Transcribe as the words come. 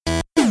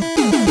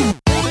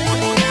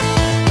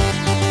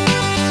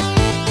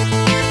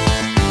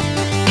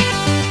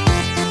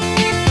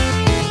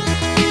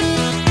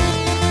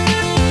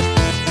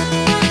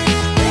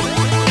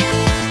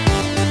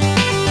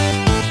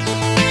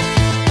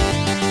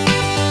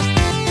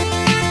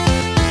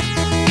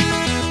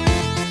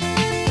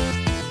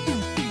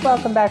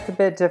Welcome back to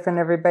Bit Different,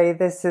 everybody.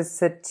 This is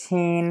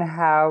Satine.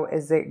 How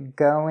is it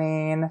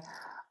going?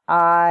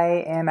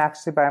 I am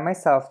actually by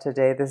myself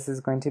today. This is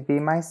going to be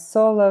my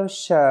solo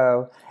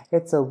show.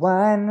 It's a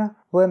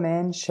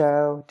one-woman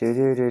show.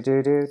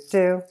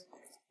 Do.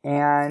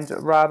 And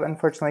Rob,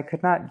 unfortunately,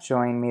 could not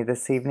join me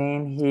this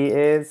evening. He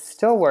is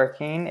still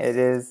working. It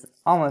is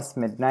almost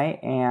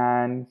midnight,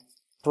 and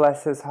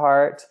bless his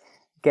heart,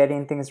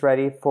 getting things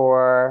ready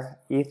for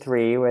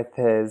E3 with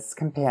his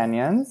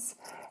companions.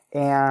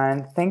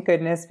 And thank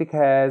goodness,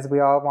 because we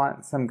all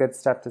want some good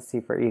stuff to see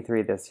for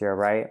E3 this year,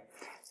 right?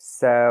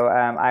 So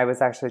I was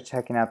actually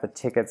checking out the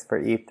tickets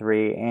for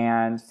E3,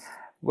 and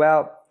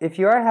well, if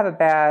you have a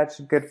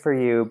badge, good for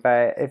you.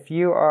 But if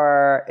you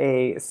are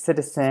a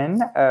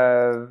citizen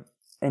of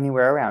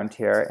anywhere around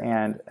here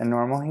and a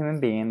normal human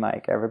being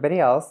like everybody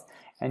else,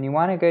 and you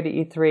want to go to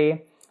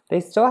E3, they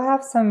still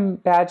have some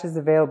badges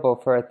available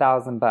for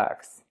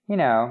 $1,000. You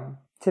know,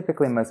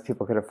 typically most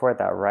people could afford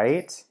that,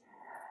 right?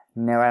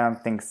 No, I don't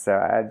think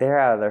so. They're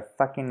out of their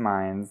fucking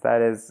minds.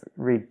 That is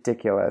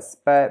ridiculous.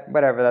 But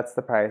whatever, that's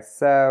the price.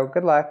 So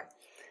good luck.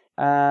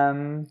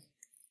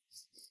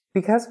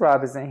 Because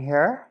Rob isn't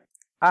here,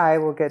 I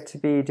will get to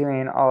be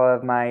doing all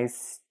of my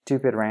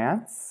stupid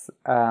rants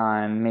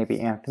on maybe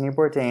Anthony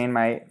Bourdain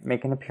might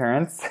make an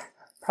appearance.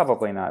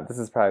 Probably not. This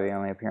is probably the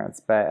only appearance.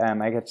 But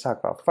I get to talk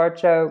about fart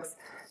jokes,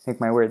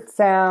 make my weird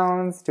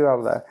sounds, do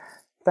all the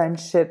fun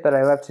shit that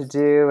I love to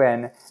do,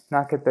 and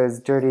not get those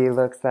dirty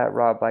looks that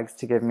Rob likes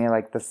to give me,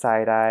 like the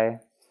side eye.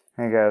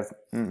 And he goes,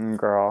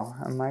 girl.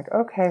 I'm like,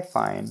 okay,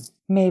 fine.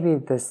 Maybe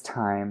this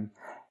time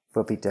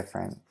will be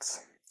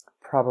different.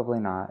 Probably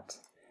not.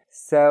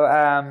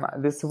 So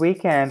this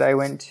weekend I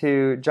went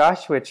to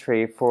Joshua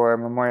Tree for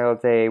Memorial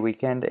Day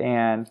weekend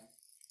and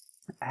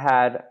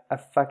had a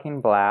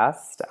fucking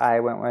blast. I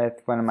went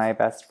with one of my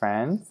best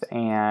friends,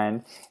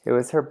 and it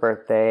was her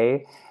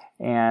birthday.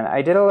 And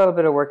I did a little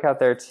bit of work out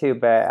there too,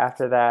 but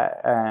after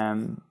that,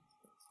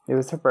 it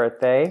was her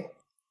birthday.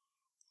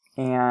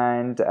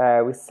 And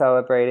we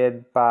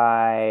celebrated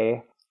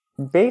by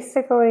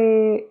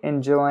basically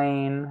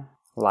enjoying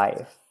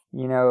life.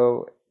 You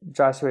know,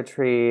 Joshua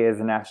Tree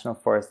is a national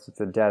forest. It's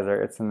a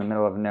desert. It's in the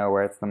middle of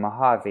nowhere. It's the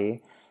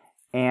Mojave.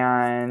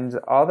 And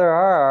all there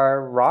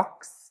are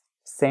rocks,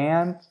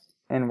 sand,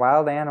 and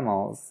wild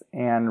animals,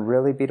 and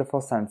really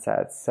beautiful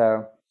sunsets.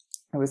 So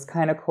it was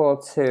kind of cool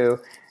to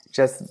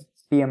just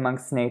be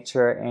amongst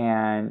nature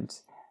and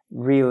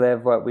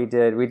relive what we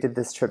did. We did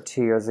this trip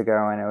 2 years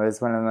ago, and it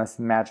was one of the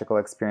most magical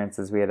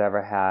experiences we had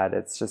ever had.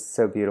 It's just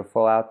so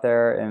beautiful out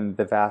there in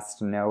the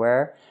vast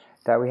nowhere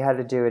that we had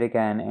to do it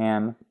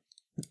again.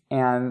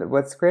 And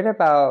what's great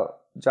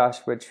about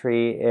Joshua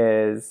Tree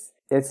is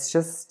it's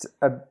just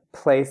a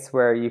place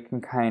where you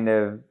can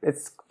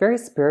it's very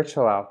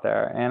spiritual out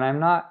there. And I'm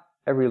not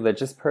a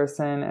religious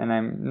person, and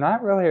I'm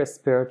not really a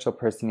spiritual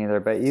person either,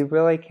 but you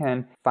really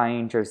can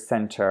find your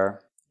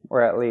center,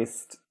 or at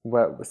least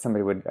what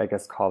somebody would, I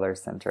guess, call their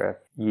center if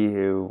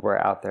you were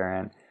out there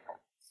and,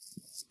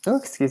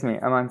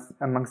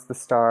 amongst the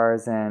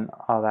stars and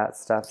all that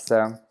stuff.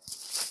 So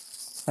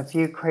a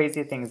few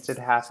crazy things did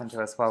happen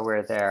to us while we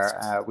were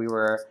there. We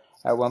were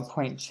at one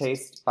point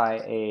chased by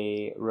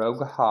a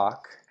rogue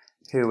hawk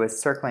who was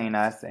circling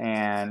us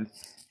and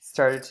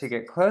started to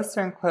get closer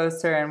and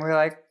closer, and we're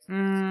like,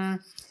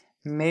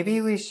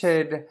 maybe we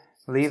should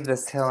leave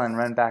this hill and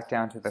run back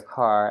down to the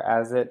car,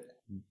 as it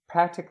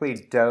practically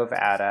dove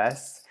at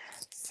us.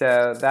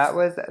 So that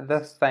was the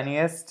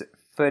funniest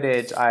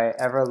footage I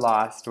ever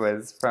lost,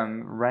 was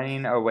from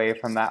running away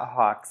from that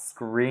hawk,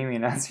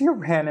 screaming as he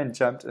ran and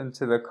jumped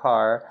into the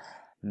car.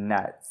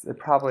 Nuts. It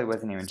probably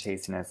wasn't even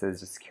chasing us. It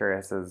was just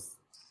curious as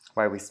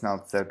why we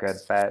smelled so good,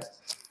 but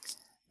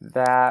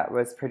that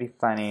was pretty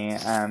funny.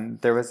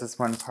 There was this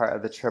one part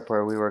of the trip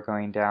where we were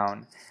going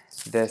down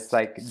this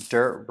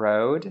dirt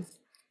road,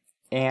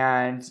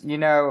 and you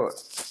know,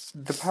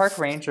 the park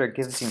ranger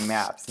gives you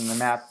maps, and the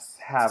maps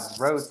have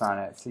roads on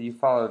it, so you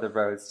follow the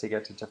roads to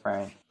get to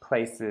different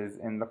places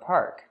in the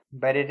park.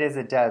 But it is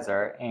a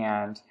desert,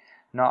 and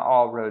not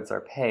all roads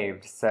are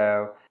paved,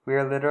 so we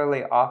were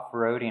literally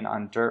off-roading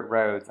on dirt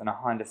roads in a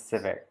Honda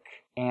Civic.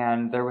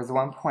 And there was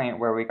one point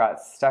where we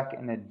got stuck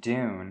in a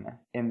dune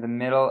in the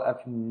middle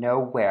of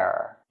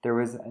nowhere. There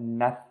was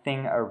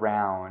nothing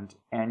around,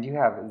 and you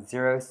have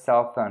zero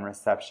cell phone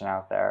reception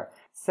out there.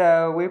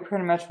 So we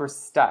pretty much were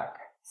stuck.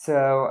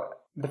 So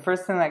the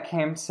first thing that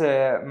came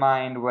to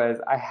mind was,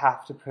 I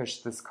have to push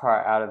this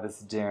car out of this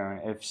dune.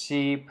 If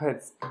she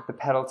puts the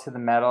pedal to the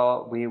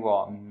metal, we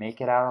will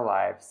make it out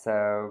alive.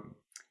 So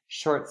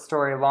short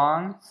story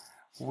long,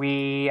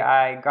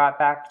 I got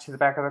back to the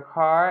back of the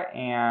car,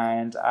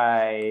 and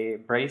I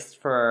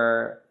braced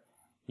for,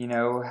 you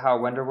know, how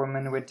Wonder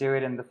Woman would do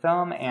it in the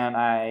film, and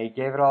I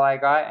gave it all I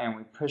got, and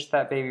we pushed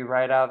that baby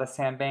right out of the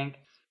sandbank,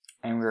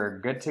 and we were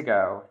good to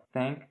go.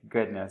 Thank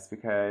goodness,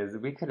 because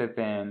we could have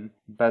been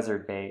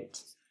buzzard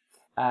bait.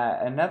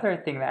 Another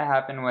thing that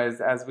happened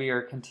was, as we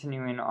were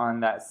continuing on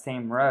that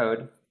same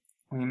road,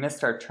 we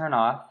missed our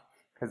turnoff,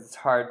 because it's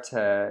hard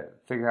to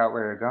figure out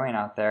where we're going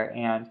out there,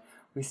 and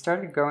we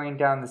started going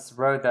down this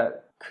road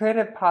that could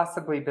have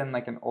possibly been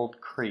like an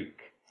old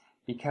creek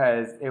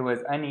because it was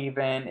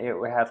uneven. It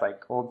had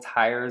like old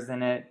tires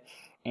in it.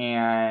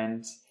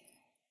 And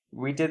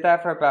we did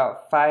that for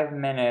about 5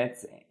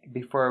 minutes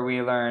before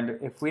we learned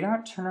if we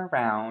don't turn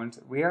around,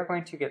 we are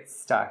going to get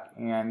stuck.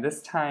 And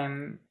this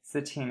time,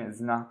 Satine is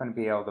not going to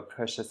be able to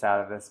push us out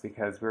of this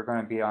because we're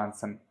going to be on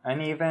some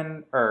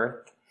uneven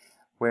earth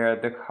where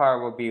the car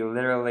will be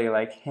literally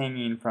like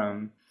hanging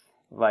from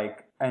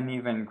like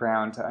uneven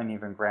ground to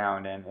uneven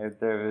ground. And it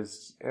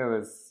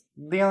was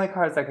the only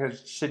cars that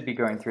should be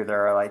going through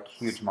there are like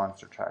huge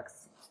monster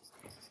trucks.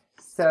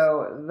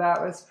 So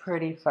that was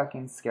pretty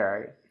fucking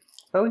scary.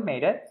 But we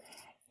made it.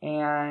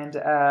 And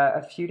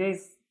a few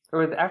days,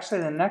 or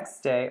actually the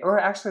next day, or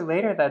actually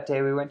later that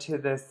day, we went to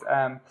this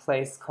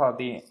place called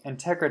the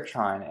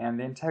Integratron. And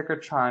the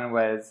Integratron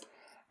was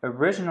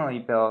originally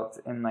built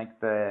in like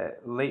the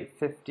late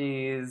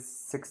 50s,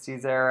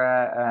 60s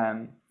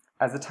era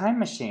as a time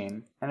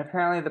machine. And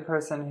apparently the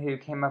person who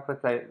came up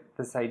with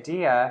this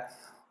idea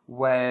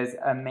was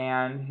a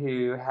man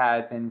who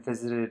had been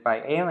visited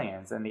by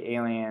aliens. And the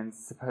aliens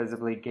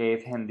supposedly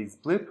gave him these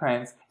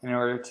blueprints in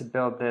order to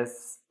build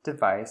this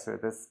device or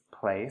this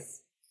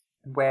place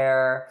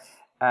where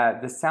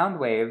the sound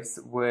waves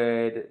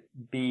would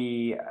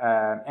be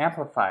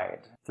amplified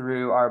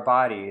through our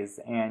bodies,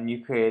 and you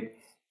could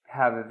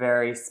have a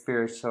very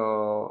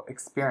spiritual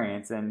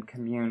experience and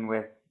commune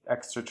with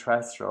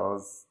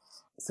extraterrestrials,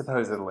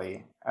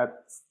 supposedly,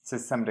 to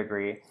some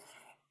degree.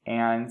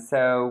 And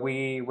so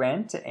we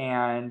went,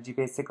 and you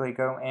basically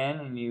go in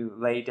and you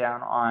lay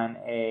down on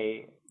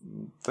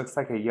looks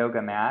like a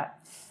yoga mat.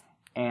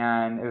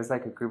 And it was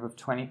like a group of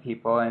 20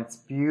 people, and it's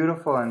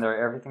beautiful in there.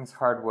 Everything's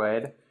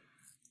hardwood.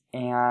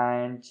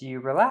 And you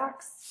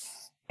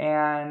relax,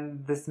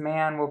 and this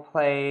man will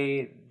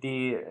play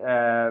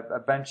a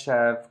bunch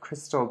of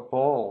crystal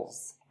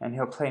bowls, and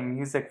he'll play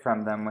music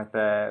from them with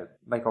a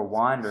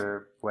wand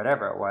or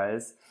whatever it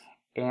was.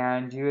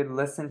 And you would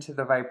listen to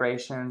the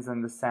vibrations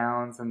and the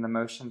sounds and the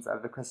motions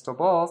of the crystal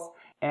bowls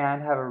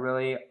and have a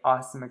really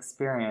awesome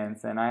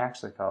experience. And I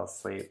actually fell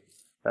asleep.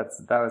 That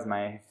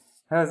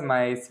was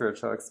my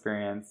spiritual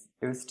experience.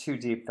 It was too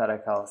deep that I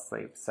fell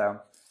asleep.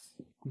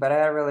 But I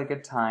had a really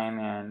good time,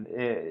 and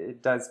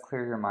it does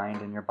clear your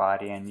mind and your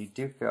body, and you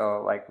do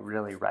feel like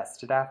really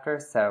rested after.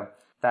 So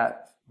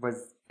that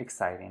was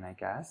exciting, I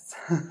guess.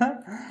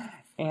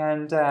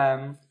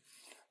 And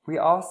we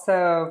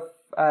also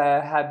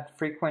had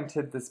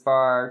frequented this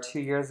bar 2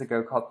 years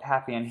ago called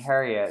Pappy and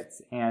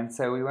Harriet's, and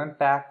so we went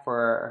back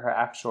for her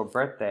actual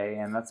birthday,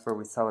 and that's where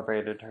we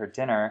celebrated her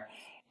dinner.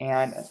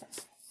 And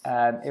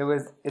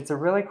it's a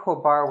really cool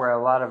bar where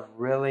a lot of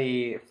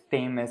really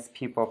famous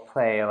people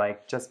play.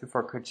 Like just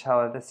before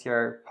Coachella this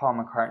year, Paul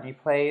McCartney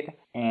played,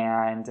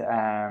 and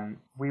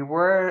we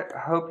were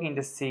hoping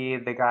to see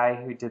the guy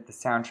who did the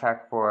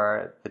soundtrack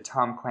for the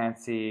Tom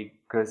Clancy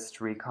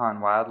Ghost Recon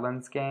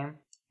Wildlands game,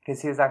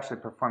 because he was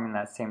actually performing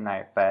that same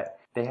night, but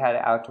they had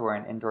outdoor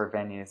and indoor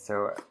venues,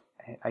 so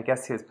I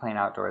guess he was playing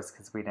outdoors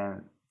because we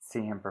didn't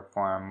see him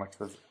perform, which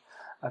was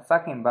a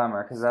fucking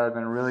bummer, because that would have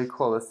been really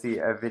cool to see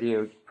a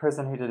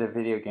person who did a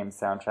video game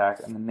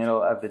soundtrack in the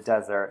middle of the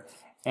desert,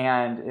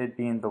 and it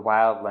being the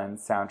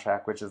Wildlands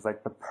soundtrack, which is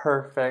like the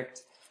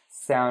perfect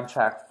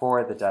soundtrack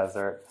for the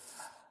desert.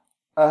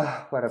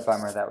 Ugh, what a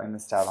bummer that we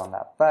missed out on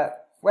that.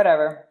 But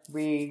whatever,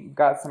 we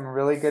got some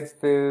really good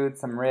food,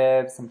 some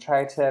ribs, some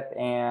tri-tip,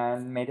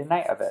 and made a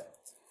night of it.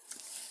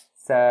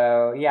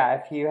 So yeah,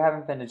 if you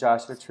haven't been to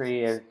Joshua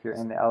Tree, if you're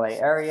in the LA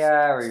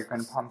area or you're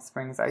going to Palm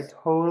Springs, I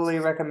totally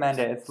recommend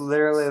it. It's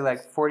literally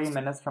like 40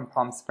 minutes from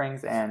Palm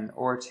Springs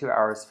or 2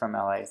 hours from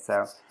LA.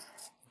 So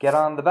get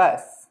on the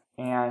bus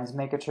and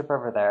make a trip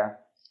over there.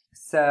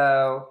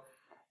 So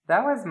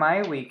that was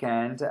my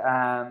weekend.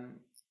 I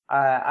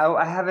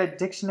have a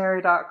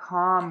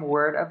dictionary.com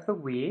word of the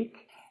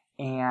week,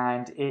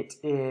 and it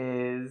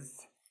is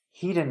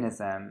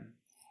hedonism.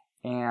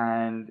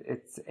 And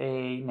it's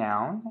a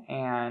noun,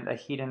 and a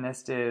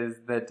hedonist is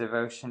the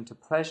devotion to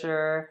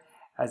pleasure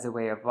as a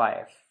way of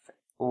life,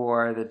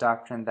 or the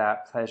doctrine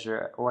that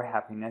pleasure or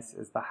happiness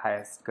is the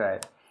highest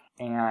good.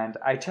 And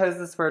I chose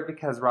this word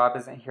because Rob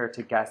isn't here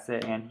to guess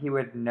it, and he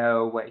would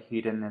know what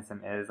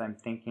hedonism is. I'm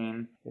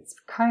thinking it's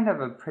kind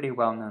of a pretty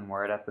well-known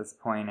word at this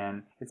point,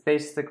 and it's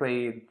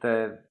basically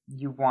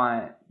you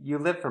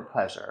live for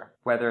pleasure,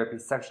 whether it be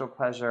sexual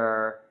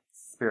pleasure,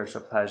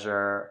 spiritual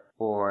pleasure,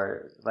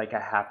 or like a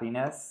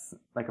happiness,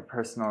 like a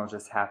personal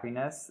just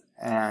happiness.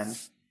 And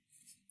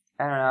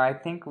I don't know, I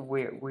think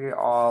we're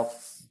all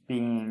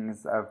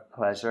beings of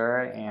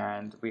pleasure,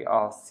 and we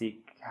all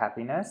seek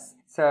happiness.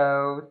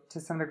 So to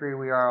some degree,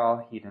 we are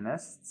all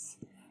hedonists.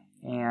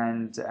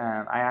 And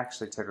I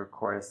actually took a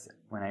course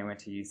when I went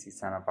to UC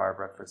Santa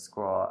Barbara for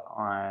school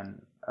on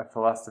a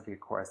philosophy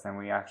course, and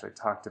we actually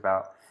talked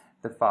about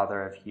the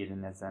father of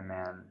hedonism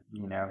and,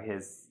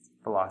 his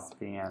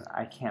philosophy, and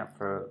I can't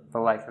for the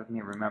life of me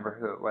remember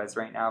who it was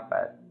right now,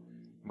 but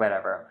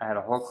whatever. I had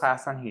a whole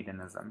class on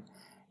hedonism.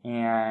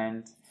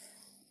 And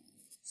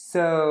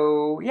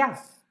so, yeah.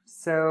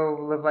 So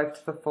live life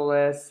to the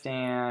fullest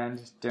and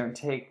don't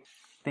take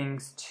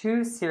things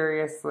too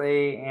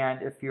seriously.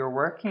 And if you're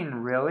working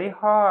really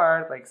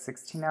hard, like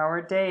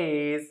 16-hour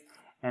days,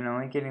 and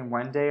only getting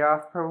 1 day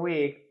off per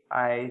week,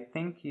 I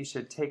think you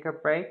should take a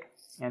break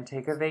and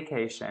take a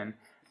vacation.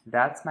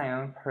 That's my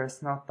own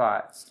personal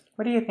thought.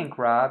 What do you think,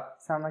 Rob?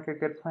 Sound like a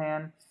good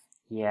plan?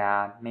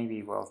 Yeah,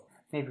 maybe we'll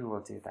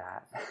do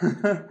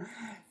that.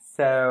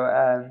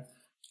 So,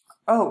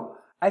 oh,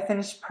 I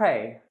finished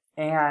Prey,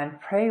 and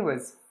Prey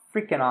was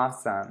freaking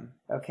awesome.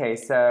 Okay,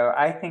 so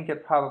I think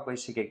it probably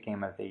should get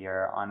Game of the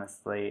Year,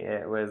 honestly.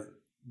 It was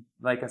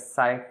like a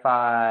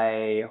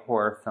sci-fi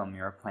horror film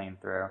you were playing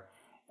through.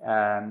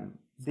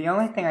 The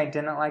only thing I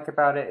didn't like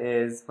about it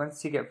is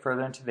once you get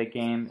further into the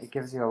game, it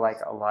gives you like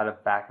a lot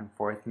of back and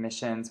forth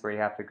missions where you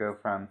have to go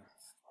from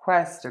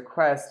quest to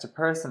quest to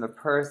person,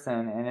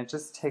 and it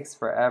just takes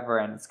forever.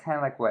 And it's kind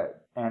of like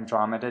what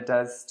Andromeda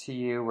does to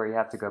you, where you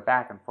have to go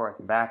back and forth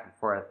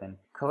and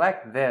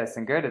collect this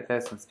and go to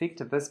this and speak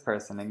to this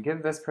person and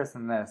give this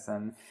person this.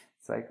 And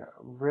it's like,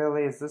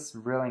 really, is this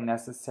really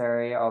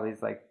necessary? All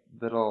these like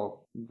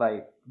little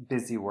like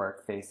busy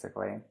work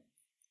basically.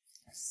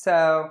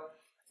 So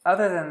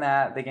other than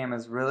that, the game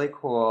is really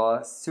cool,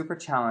 super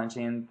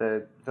challenging.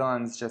 The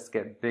villains just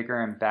get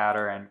bigger and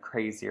badder and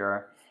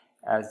crazier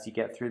as you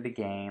get through the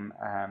game.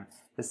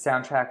 The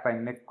soundtrack by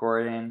Mick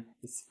Gordon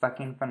is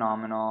fucking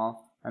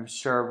phenomenal. I'm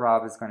sure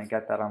Rob is going to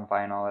get that on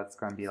vinyl. It's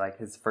going to be like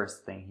his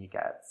first thing he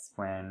gets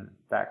when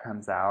that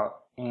comes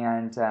out.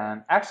 And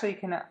actually, you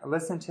can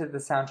listen to the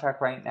soundtrack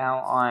right now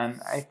on,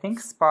 I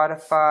think,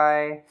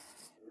 Spotify.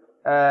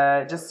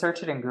 Just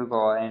search it in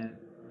Google and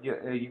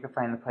you can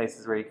find the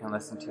places where you can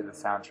listen to the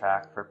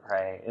soundtrack for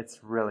Prey. It's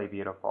really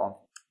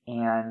beautiful.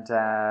 And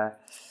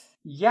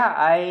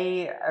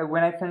yeah,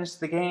 when I finished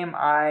the game,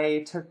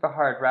 I took the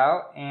hard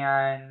route,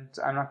 and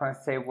I'm not going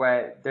to say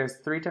what. There's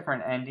 3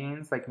 different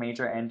endings, like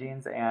major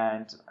endings,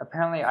 and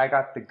apparently I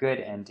got the good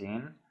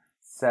ending.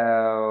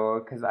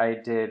 So, because I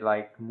did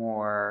like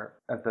more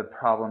of the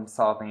problem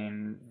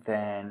solving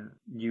than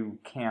you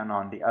can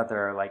on the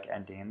other like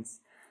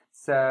endings.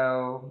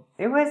 So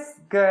it was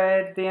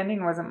good. The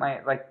ending wasn't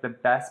the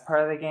best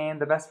part of the game.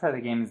 The best part of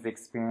the game is the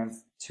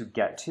experience to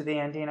get to the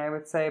ending, I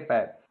would say.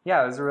 But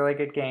yeah, it was a really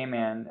good game,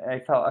 and I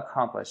felt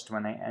accomplished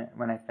when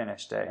I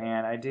finished it.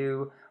 And I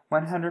do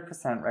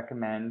 100%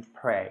 recommend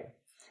Prey.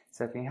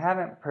 So if you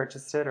haven't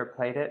purchased it or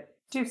played it,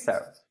 do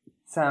so.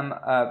 Some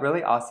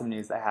really awesome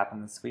news that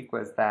happened this week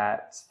was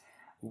that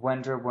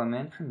Wonder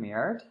Woman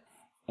premiered,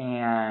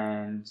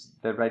 and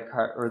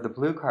the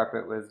blue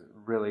carpet was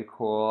really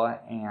cool,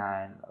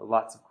 and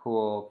lots of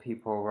cool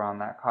people were on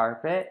that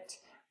carpet.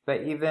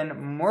 But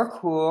even more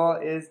cool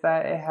is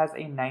that it has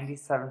a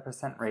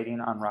 97% rating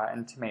on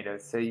Rotten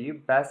Tomatoes. So you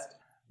best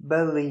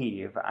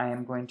believe I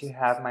am going to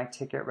have my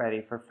ticket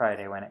ready for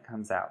Friday when it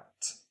comes out.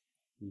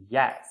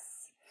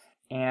 Yes.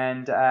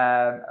 And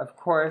of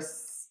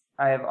course,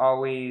 I have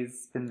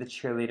always been the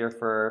cheerleader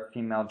for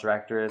female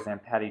directors,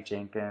 and Patty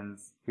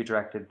Jenkins, who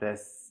directed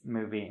this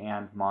movie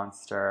and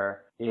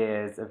Monster,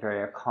 is a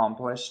very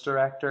accomplished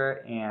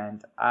director,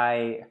 and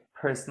I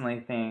personally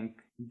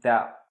think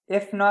that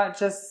if not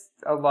just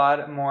a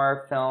lot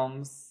more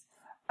films,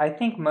 I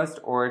think most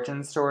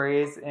origin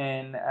stories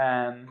in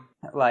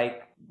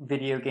like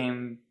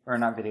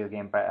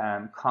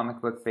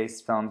comic book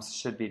based films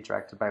should be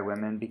directed by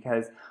women,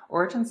 because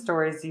origin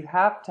stories, you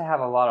have to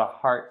have a lot of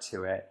heart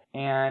to it,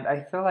 and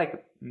I feel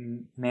like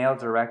male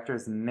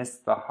directors miss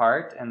the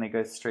heart and they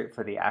go straight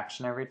for the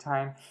action every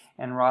time,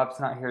 and Rob's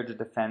not here to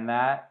defend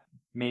that.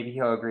 Maybe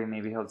he'll agree,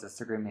 maybe he'll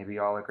disagree, maybe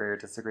y'all agree or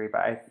disagree, but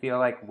I feel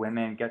like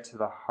women get to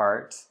the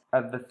heart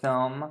of the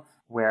film,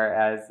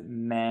 whereas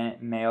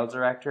male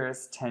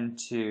directors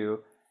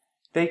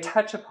they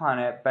touch upon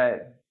it,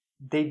 but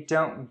they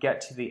don't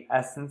get to the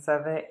essence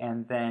of it,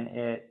 and then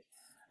it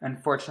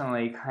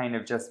unfortunately kind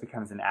of just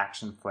becomes an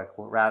action flick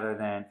rather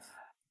than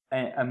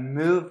a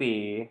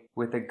movie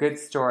with a good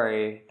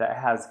story that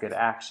has good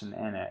action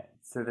in it.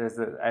 So there's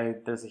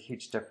a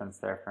huge difference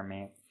there for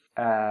me.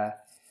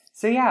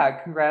 So yeah,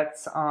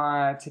 congrats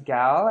to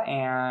Gal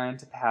and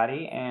to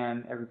Patty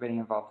and everybody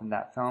involved in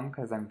that film,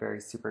 because I'm very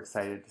super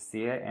excited to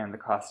see it, and the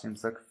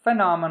costumes look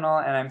phenomenal,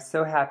 and I'm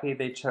so happy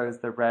they chose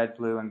the red,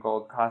 blue, and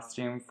gold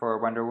costume for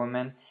Wonder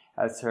Woman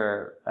as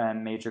her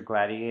major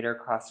gladiator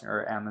costume,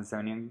 or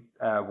Amazonian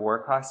war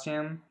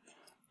costume,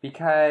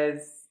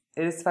 because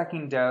it is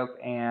fucking dope,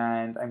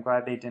 and I'm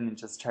glad they didn't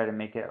just try to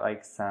make it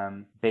like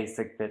some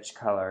basic bitch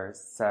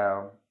colors.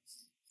 So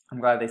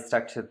I'm glad they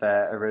stuck to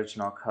the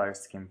original color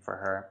scheme for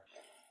her.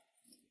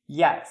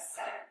 Yes,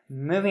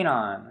 moving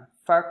on.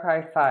 Far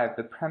Cry 5,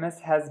 the premise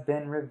has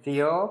been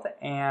revealed,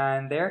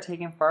 and they're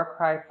taking Far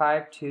Cry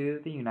 5 to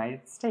the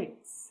United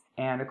States.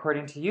 And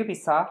according to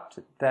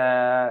Ubisoft,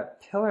 the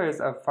pillars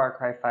of Far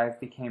Cry 5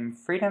 became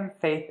freedom,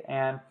 faith,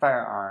 and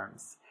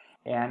firearms.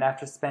 And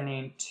after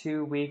spending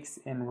 2 weeks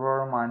in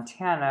rural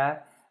Montana,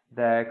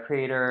 the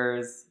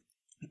creators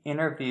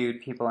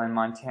interviewed people in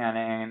Montana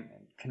and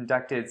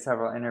conducted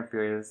several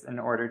interviews in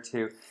order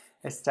to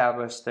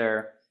establish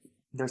their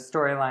their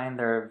storyline,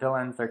 their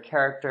villains, their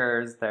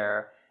characters,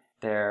 their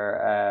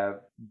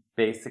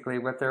basically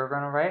what they're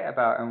going to write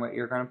about and what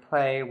you're going to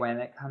play when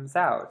it comes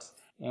out.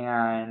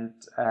 And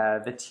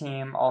the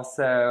team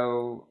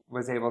also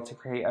was able to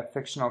create a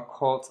fictional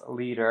cult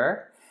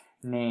leader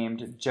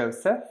named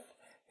Joseph,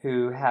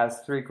 who has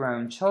 3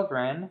 grown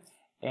children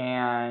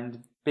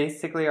and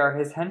basically are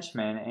his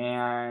henchmen.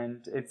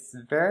 And it's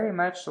very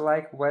much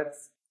like what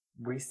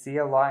we see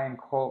a lot in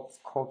cult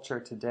culture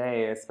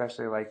today,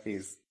 especially like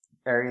these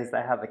areas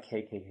that have the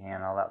KKK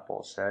and all that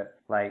bullshit.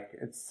 Like,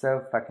 it's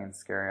so fucking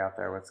scary out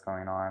there what's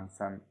going on.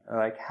 So,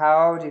 like,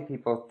 how do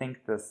people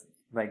think this,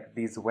 like,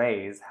 these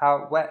ways?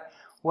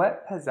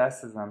 What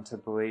possesses them to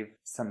believe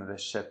some of the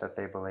shit that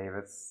they believe?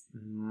 It's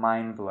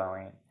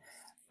mind-blowing.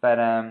 But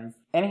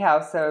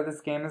anyhow, so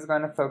this game is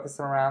going to focus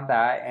around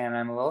that, and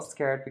I'm a little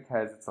scared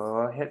because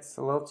hits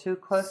a little too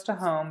close to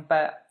home.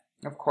 But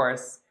of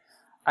course,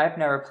 I've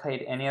never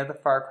played any of the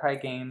Far Cry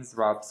games.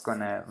 Rob's going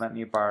to let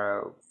me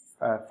borrow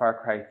Far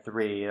Cry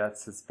 3.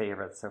 That's his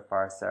favorite so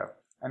far. So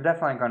I'm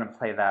definitely going to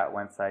play that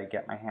once I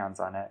get my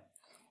hands on it.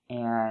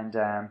 And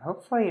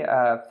hopefully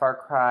Far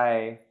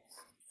Cry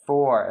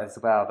 4 as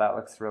well. That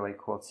looks really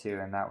cool too.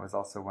 And that was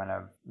also one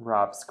of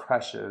Rob's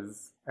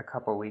crushes a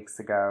couple weeks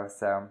ago.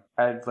 So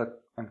I'm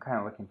kind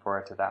of looking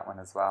forward to that one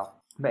as well.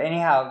 But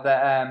anyhow,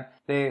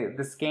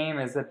 this game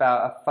is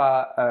about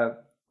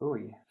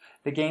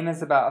the game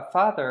is about a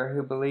father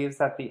who believes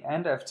that the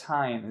end of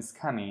time is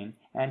coming,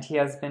 and he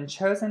has been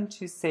chosen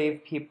to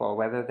save people,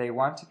 whether they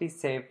want to be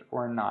saved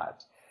or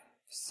not.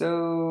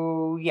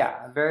 So,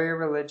 yeah, very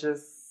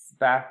religious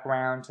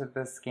background to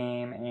this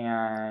game,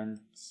 and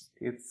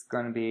it's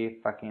going to be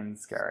fucking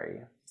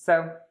scary.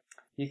 So,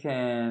 you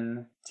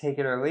can take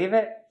it or leave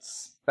it,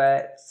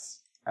 but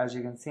as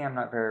you can see, I'm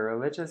not very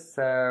religious,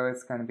 so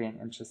it's going to be an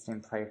interesting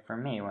play for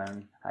me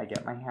when I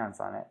get my hands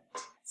on it.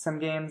 Some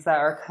games that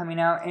are coming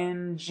out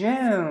in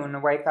June.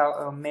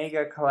 Wipeout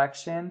Omega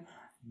Collection.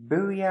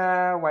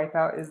 Booyah!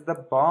 Wipeout is the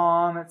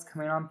bomb. It's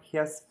coming on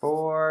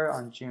PS4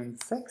 on June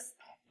 6th.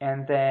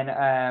 And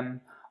then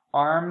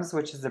ARMS,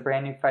 which is a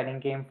brand new fighting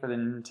game for the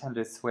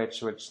Nintendo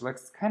Switch, which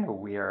looks kind of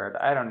weird.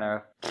 I don't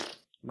know.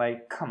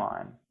 Like, come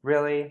on.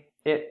 Really?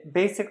 It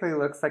basically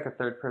looks like a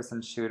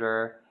third-person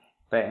shooter,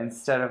 but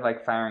instead of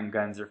like firing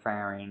guns, you're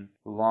firing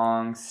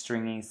long,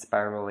 stringy,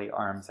 spirally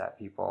arms at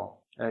people.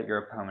 At your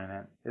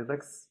opponent. It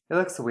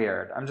looks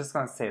weird. I'm just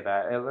gonna say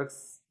that. It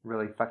looks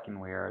really fucking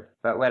weird.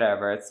 But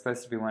whatever. It's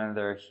supposed to be one of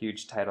their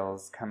huge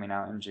titles coming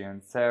out in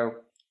June. So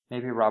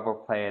maybe Rob will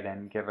play it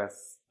and give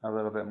us a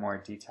little bit more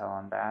detail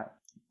on that.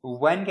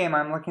 One game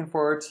I'm looking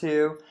forward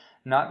to,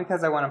 not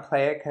because I want to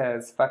play it,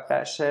 because fuck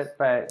that shit,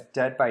 but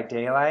Dead by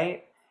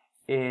Daylight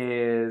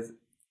is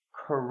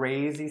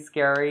crazy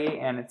scary,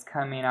 and it's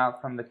coming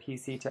out from the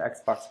PC to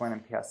Xbox One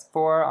and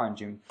PS4 on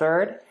June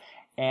 3rd.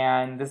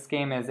 And this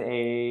game is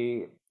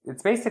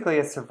it's basically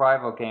a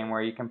survival game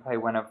where you can play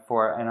one of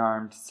 4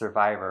 unarmed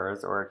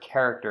survivors or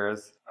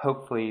characters.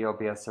 Hopefully you'll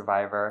be a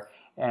survivor.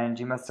 And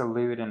you must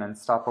elude an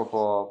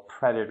unstoppable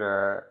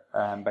predator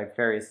by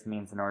various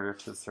means in order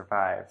to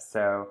survive.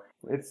 So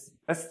it's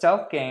a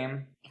stealth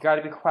game. You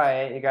gotta be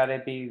quiet, you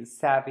gotta be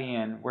savvy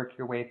and work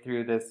your way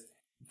through this,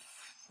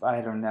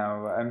 I don't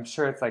know, I'm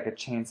sure it's like a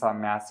Chainsaw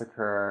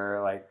Massacre,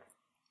 like,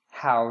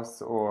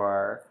 house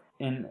or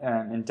in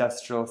an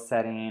industrial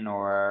setting,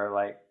 or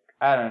like,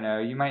 I don't know,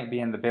 you might be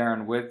in the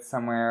barren woods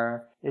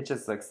somewhere. It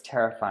just looks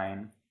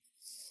terrifying.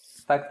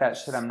 Fuck that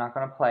shit, I'm not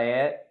gonna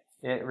play it.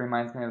 It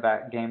reminds me of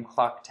that game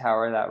Clock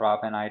Tower that Rob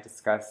and I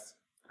discussed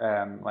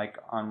like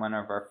on one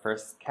of our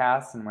first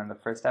casts in one of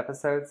the first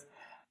episodes.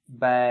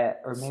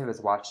 Or maybe it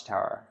was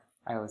Watchtower.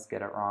 I always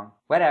get it wrong.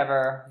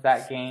 Whatever,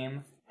 that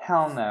game.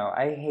 Hell no,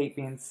 I hate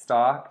being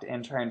stalked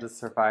and trying to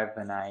survive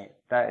the night.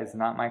 That is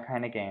not my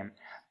kind of game.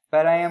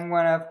 But I am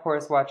going to, of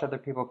course, watch other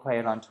people play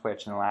it on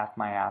Twitch and laugh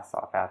my ass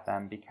off at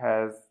them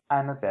because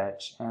I'm a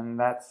bitch, and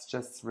that's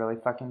just really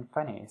fucking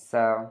funny.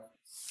 So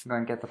I'm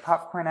going to get the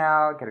popcorn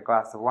out, get a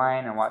glass of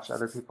wine, and watch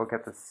other people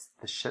get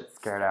the shit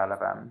scared out of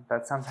them.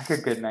 That sounds like a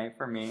good night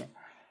for me.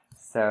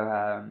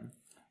 So,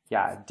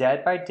 yeah,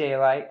 Dead by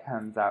Daylight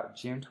comes out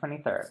June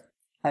 23rd.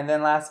 And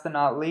then last but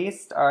not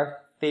least, our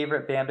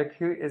favorite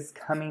Bandicoot is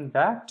coming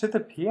back to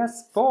the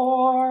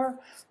PS4.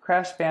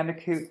 Crash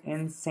Bandicoot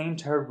N. Sane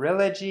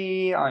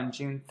Trilogy on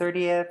June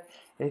 30th.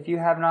 If you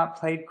have not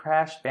played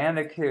Crash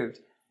Bandicoot,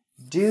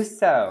 do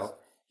so.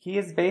 He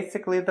is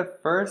basically the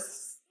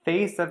first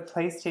face of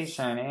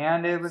PlayStation,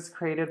 and it was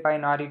created by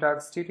Naughty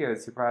Dog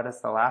Studios, who brought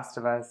us The Last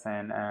of Us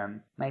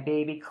and my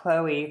baby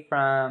Chloe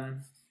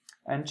from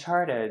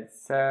Uncharted.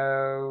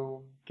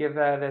 So give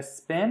that a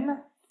spin,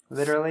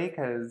 literally,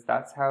 because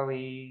that's how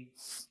he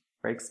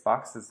breaks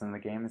boxes in the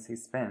game as he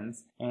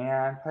spins,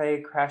 and play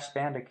Crash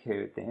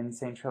Bandicoot, the N.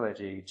 Sane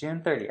Trilogy,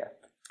 June 30th.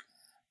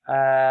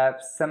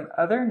 Some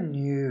other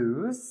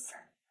news.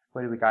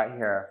 What do we got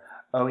here?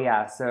 Oh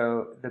yeah,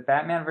 so the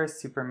Batman vs.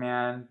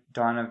 Superman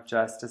Dawn of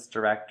Justice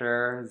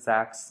director,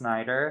 Zack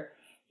Snyder,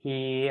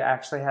 he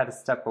actually had to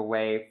step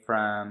away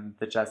from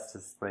the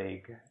Justice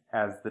League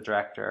as the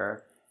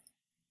director,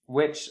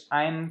 which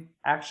I'm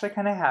actually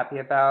kind of happy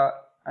about.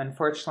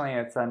 Unfortunately,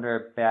 it's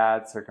under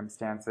bad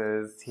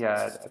circumstances.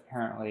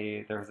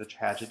 There was a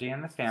tragedy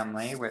in the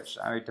family, which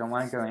I don't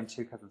want to go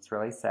into because it's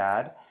really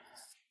sad,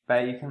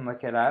 but you can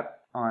look it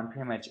up on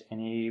pretty much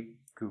any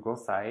Google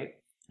site.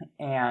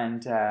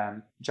 And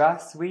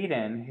Joss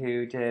Whedon,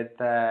 who did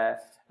the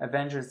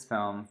Avengers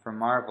film for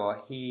Marvel,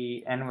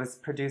 and was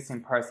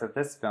producing parts of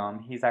this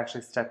film, he's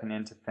actually stepping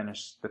in to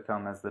finish the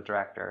film as the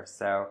director.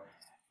 So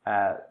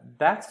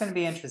that's going to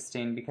be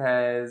interesting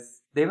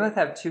because they both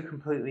have two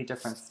completely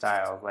different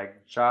styles.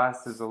 Like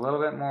Joss is a little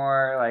bit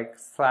more like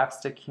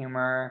slapstick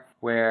humor,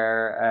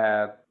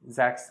 where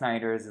Zack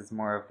Snyder's is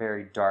more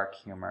very dark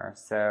humor.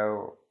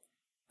 So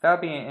that'll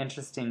be an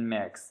interesting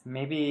mix.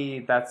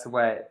 Maybe that's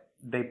what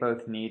they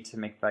both need to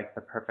make like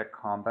the perfect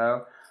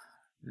combo.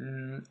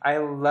 I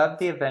love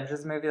the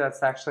Avengers movie.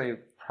 That's actually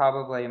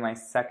probably my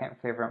second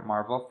favorite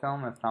Marvel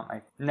film, if not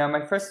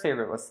my first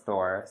favorite was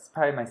Thor. It's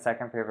probably my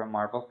second favorite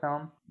Marvel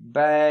film.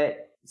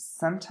 But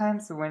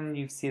sometimes when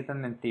you see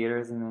them in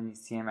theaters and then you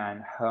see them at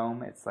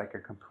home, it's like a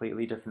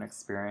completely different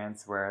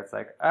experience where it's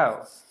like,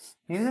 oh,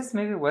 maybe this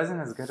movie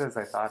wasn't as good as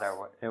I thought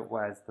it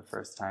was the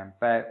first time.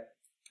 But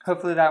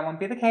hopefully that won't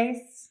be the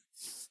case.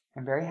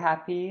 I'm very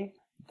happy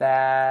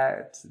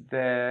that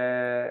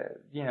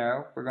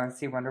we're going to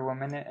see Wonder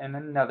Woman in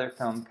another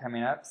film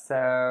coming up.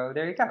 So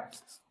there you go.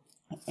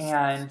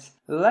 And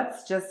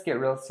let's just get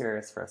real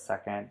serious for a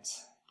second.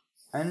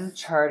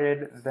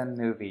 Uncharted the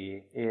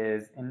movie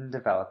is in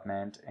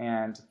development,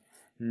 and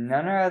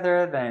none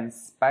other than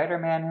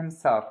Spider-Man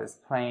himself is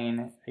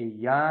playing a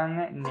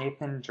young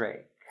Nathan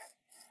Drake.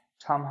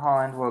 Tom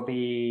Holland will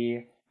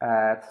be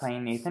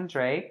playing Nathan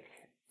Drake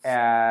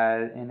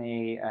in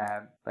a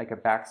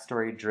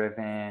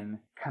backstory-driven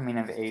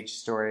coming-of-age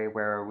story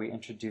where we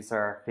introduce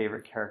our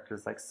favorite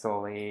characters like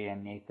Sully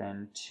and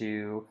Nathan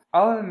to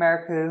all of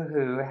America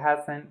who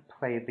hasn't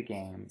played the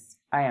games.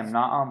 I am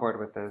not on board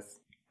with this.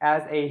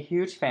 As a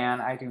huge fan,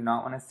 I do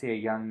not want to see a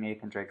young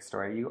Nathan Drake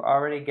story. You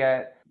already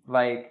get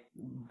like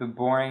the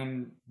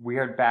boring,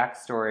 weird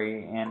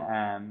backstory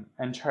in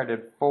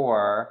Uncharted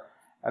 4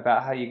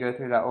 about how you go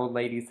through that old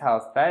lady's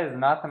house. That is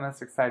not the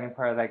most exciting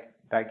part of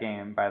that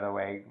game, by the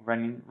way.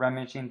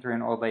 Rummaging through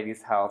an old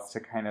lady's house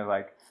to kind of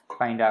like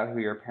find out who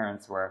your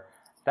parents were.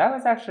 That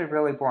was actually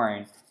really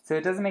boring. So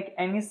it doesn't make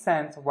any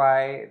sense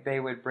why they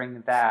would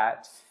bring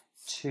that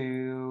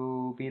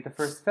to be the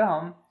first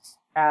film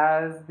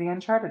as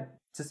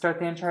to start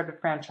the Uncharted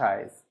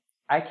franchise.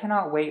 I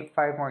cannot wait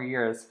 5 more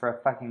years for a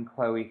fucking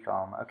Chloe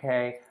film,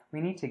 okay?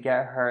 We need to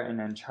get her in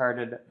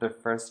Uncharted, the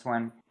first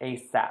one,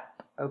 ASAP.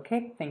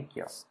 Okay, thank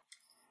you.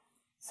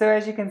 So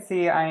as you can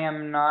see, I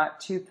am not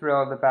too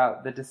thrilled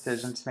about the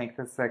decision to make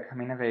this a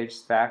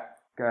coming-of-age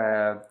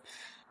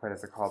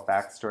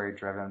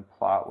backstory-driven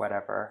plot,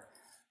 whatever.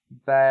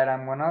 But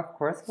I'm going to, of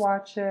course,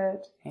 watch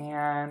it,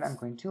 and I'm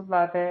going to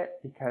love it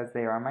because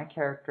they are my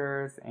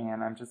characters,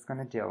 and I'm just going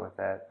to deal with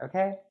it,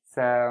 okay?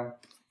 So,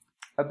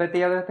 but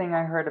the other thing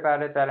I heard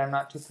about it that I'm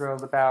not too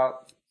thrilled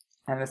about,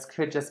 and this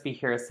could just be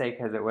hearsay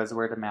because it was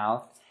word of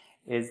mouth,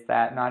 is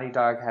that Naughty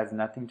Dog has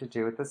nothing to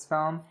do with this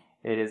film.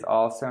 It is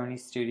all Sony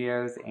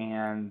Studios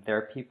and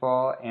their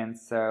people, and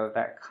so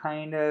that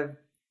kind of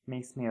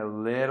makes me a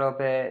little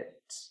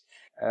bit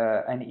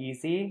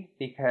uneasy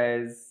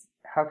because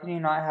how can you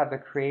not have the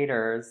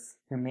creators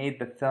who made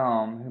the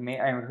film, who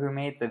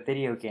made the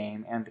video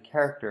game and the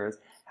characters,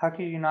 how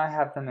could you not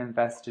have them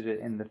invested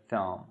in the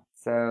film?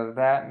 So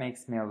that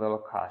makes me a little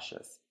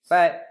cautious.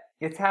 But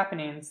it's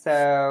happening,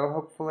 so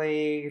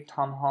hopefully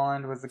Tom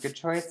Holland was a good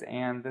choice,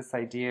 and this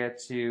idea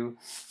to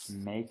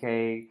make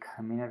a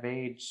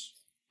coming-of-age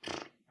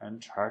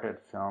Uncharted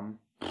film,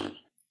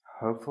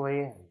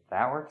 hopefully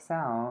that works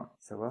out.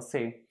 So we'll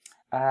see.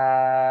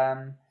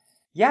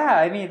 Yeah,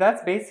 I mean,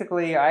 that's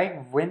basically,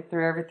 I went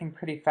through everything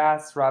pretty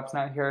fast. Rob's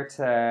not here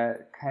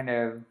to kind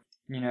of,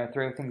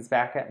 throw things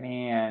back at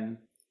me, and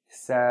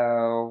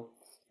so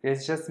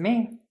it's just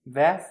me.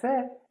 That's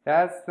it.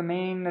 That's the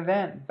main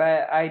event.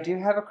 But I do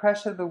have a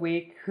crush of the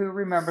week. Who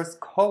remembers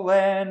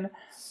Colin?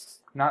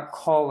 Not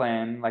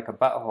Colin, like a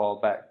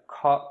butthole, but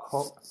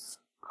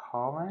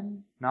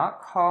Colin?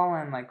 Not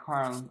Colin like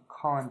Colin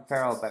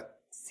Farrell, but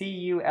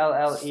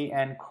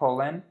Cullen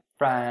Colin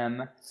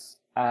from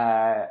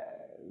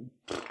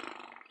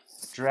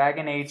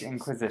Dragon Age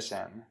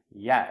Inquisition.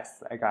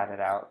 Yes, I got it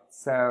out.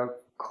 So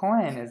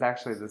Colin is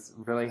actually this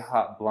really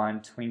hot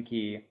blonde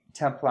Twinkie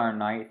Templar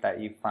Knight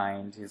that you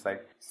find. He's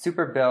like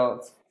super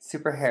built,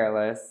 super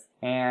hairless,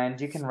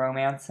 and you can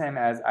romance him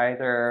as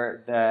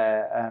either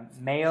the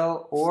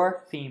male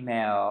or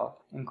female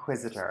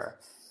Inquisitor.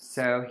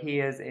 So he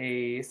is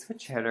a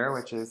switch hitter,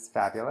 which is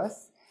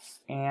fabulous.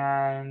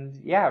 And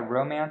yeah,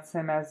 romance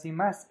him as you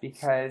must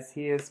because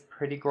he is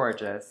pretty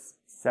gorgeous.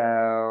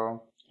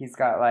 So he's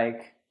got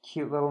like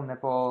cute little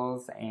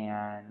nipples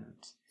and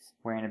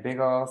wearing a big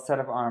old set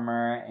of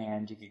armor,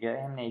 and you could get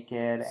him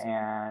naked,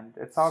 and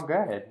it's all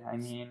good. I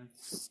mean,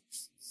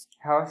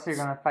 how else are you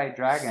going to fight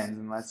dragons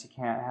unless you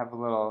can't have a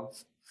little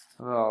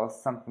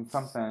something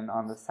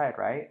on the side,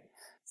 right?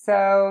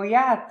 So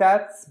yeah,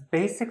 that's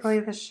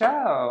basically the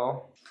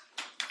show.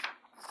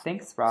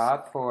 Thanks,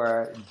 Rob,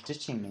 for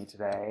ditching me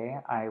today.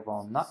 I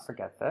will not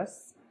forget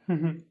this.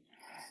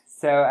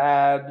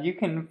 So you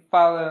can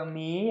follow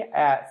me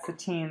at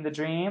Satine the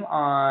Dream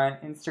on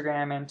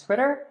Instagram and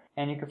Twitter.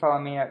 And you can follow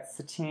me at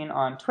Satine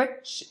on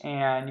Twitch.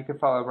 And you can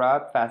follow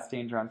Rob, Fast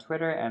Danger, on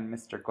Twitter. And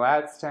Mr.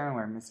 Gladstone,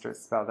 where Mr.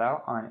 is spelled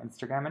out, on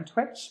Instagram and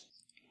Twitch.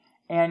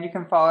 And you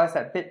can follow us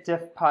at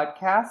BitDiff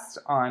Podcast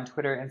on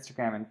Twitter,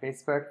 Instagram, and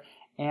Facebook.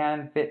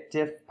 And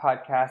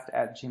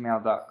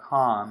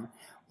bitdiffpodcast@gmail.com.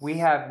 We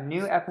have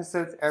new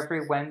episodes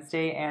every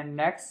Wednesday, and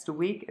next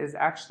week is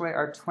actually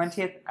our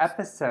 20th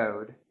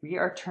episode. We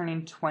are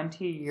turning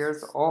 20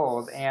 years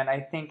old, and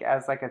I think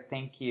as like a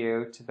thank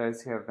you to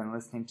those who have been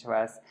listening to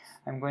us,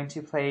 I'm going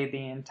to play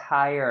the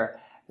entire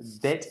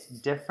Bit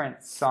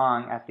Different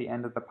song at the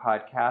end of the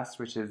podcast,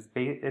 which is,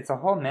 it's a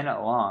whole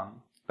minute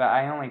long, but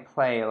I only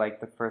play like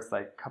the first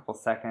like couple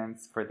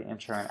seconds for the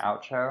intro and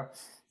outro.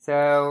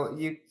 So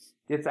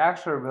it's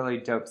actually a really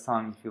dope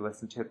song if you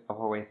listen to it the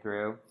whole way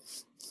through.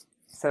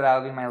 So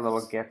that'll be my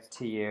little gift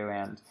to you,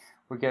 and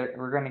we're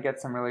going to get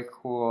some really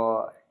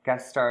cool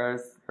guest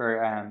stars, or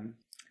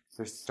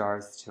they're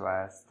stars to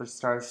us, they're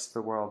stars to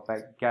the world,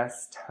 but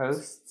guest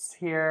hosts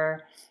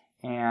here,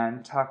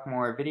 and talk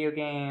more video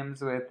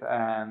games with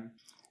a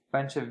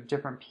bunch of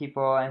different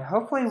people, and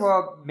hopefully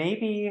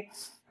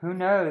who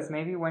knows,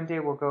 maybe one day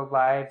we'll go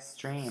live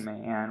stream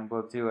and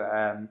we'll do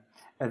a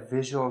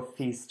visual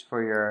feast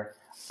for your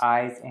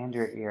eyes and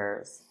your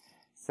ears.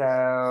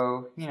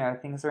 So,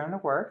 things are in the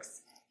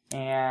works.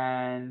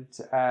 And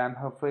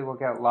hopefully we'll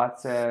get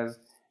lots of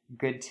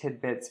good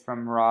tidbits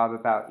from Rob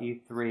about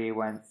E3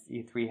 once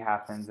E3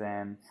 happens,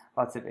 and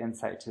lots of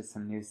insight to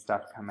some new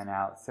stuff coming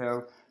out.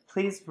 So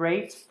please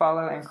rate,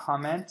 follow, and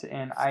comment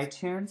in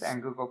iTunes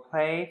and Google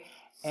Play.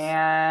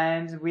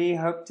 And we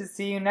hope to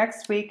see you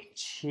next week.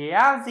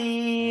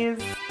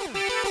 Ciao-sies!